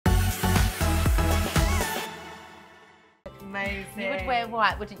amazing. You would wear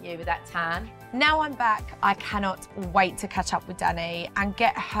white, wouldn't you, with that tan? Now I'm back, I cannot wait to catch up with Dani and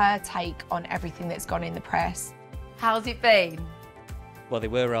get her take on everything that's gone in the press. How's it been? Well, they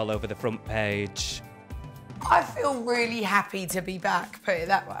were all over the front page. I feel really happy to be back, put it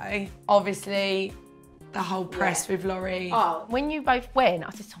that way. Obviously, the whole press with Laurie. Oh, when you both went, I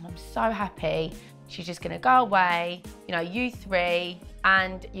said, Tom, I'm so happy. She's just gonna go away, you know, you three,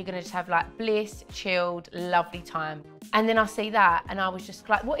 and you're gonna just have like bliss, chilled, lovely time. And then I see that, and I was just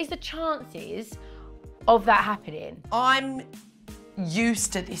like, what is the chances of that happening? I'm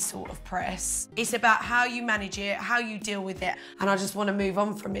used to this sort of press. It's about how you manage it, how you deal with it, and I just want to move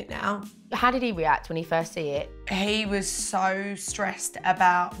on from it now. How did he react when he first see it? He was so stressed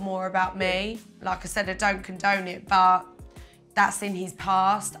more about me. Like I said, I don't condone it, but that's in his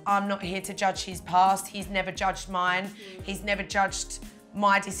past. I'm not here to judge his past. He's never judged mine. He's never judged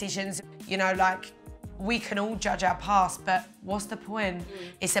my decisions. You know, like, we can all judge our past, but what's the point?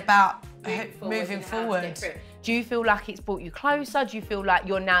 It's about moving forward. Do you feel like it's brought you closer? Do you feel like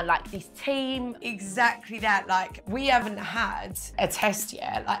you're now like this team? Exactly that. Like, we haven't had a test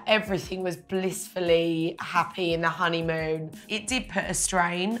yet. Like, everything was blissfully happy in the honeymoon. It did put a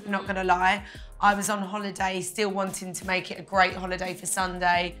strain, not gonna lie. I was on holiday, still wanting to make it a great holiday for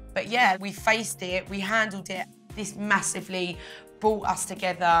Sunday. But yeah, we faced it, we handled it. This massively brought us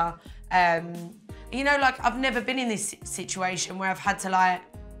together. You know, like, I've never been in this situation where I've had to, like,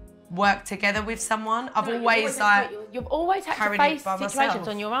 work together with someone. You've always had to face situations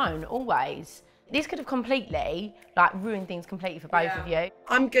on your own, always. This could have completely, like, ruined things completely for both of you.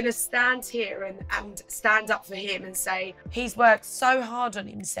 I'm gonna stand here and stand up for him and say, he's worked so hard on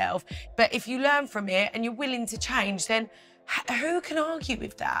himself, but if you learn from it and you're willing to change, then who can argue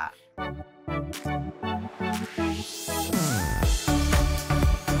with that?